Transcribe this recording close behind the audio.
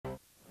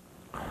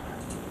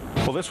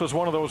Well, this was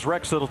one of those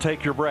wrecks that'll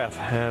take your breath,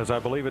 as I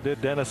believe it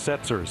did Dennis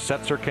Setzer.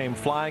 Setzer came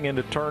flying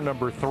into turn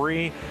number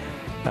 3,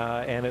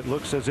 and it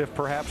looks as if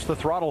perhaps the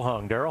throttle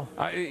hung, Darrell.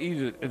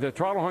 The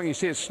throttle hung, you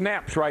see it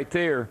snaps right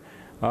there.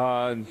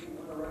 I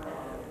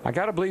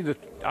got to believe that,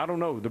 I don't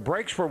know, the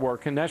brakes were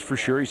working, that's for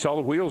sure. He saw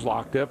the wheels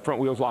locked up,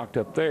 front wheels locked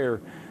up there.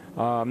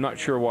 I'm not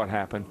sure what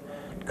happened.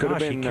 Could have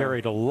been, he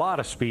carried a lot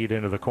of speed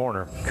into the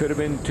corner. Could have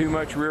been too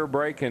much rear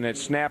brake, and it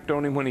snapped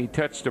on him when he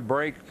touched the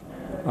brake.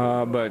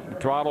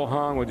 But throttle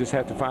hung, we'll just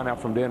have to find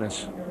out from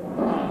Dennis.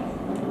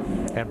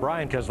 And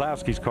Brian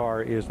Kozlowski's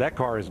car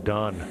is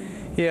done.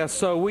 Yeah,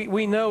 so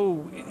we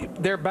know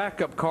their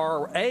backup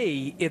car,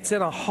 A, it's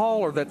in a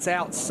hauler that's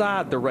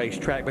outside the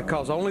racetrack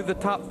because only the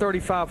top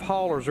 35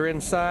 haulers are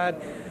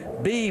inside.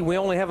 B, we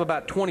only have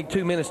about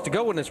 22 minutes to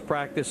go in this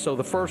practice, so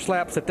the first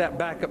laps that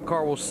backup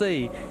car will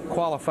see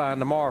qualifying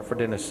tomorrow for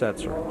Dennis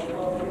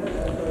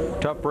Setzer.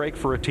 Tough break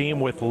for a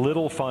team with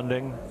little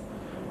funding,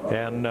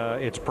 and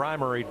its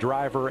primary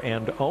driver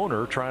and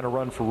owner trying to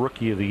run for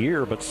Rookie of the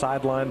Year, but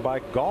sidelined by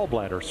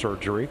gallbladder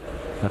surgery.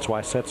 That's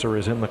why Setzer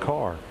is in the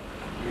car.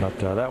 But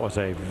that was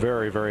a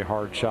very, very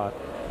hard shot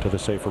to the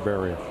safer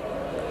barrier.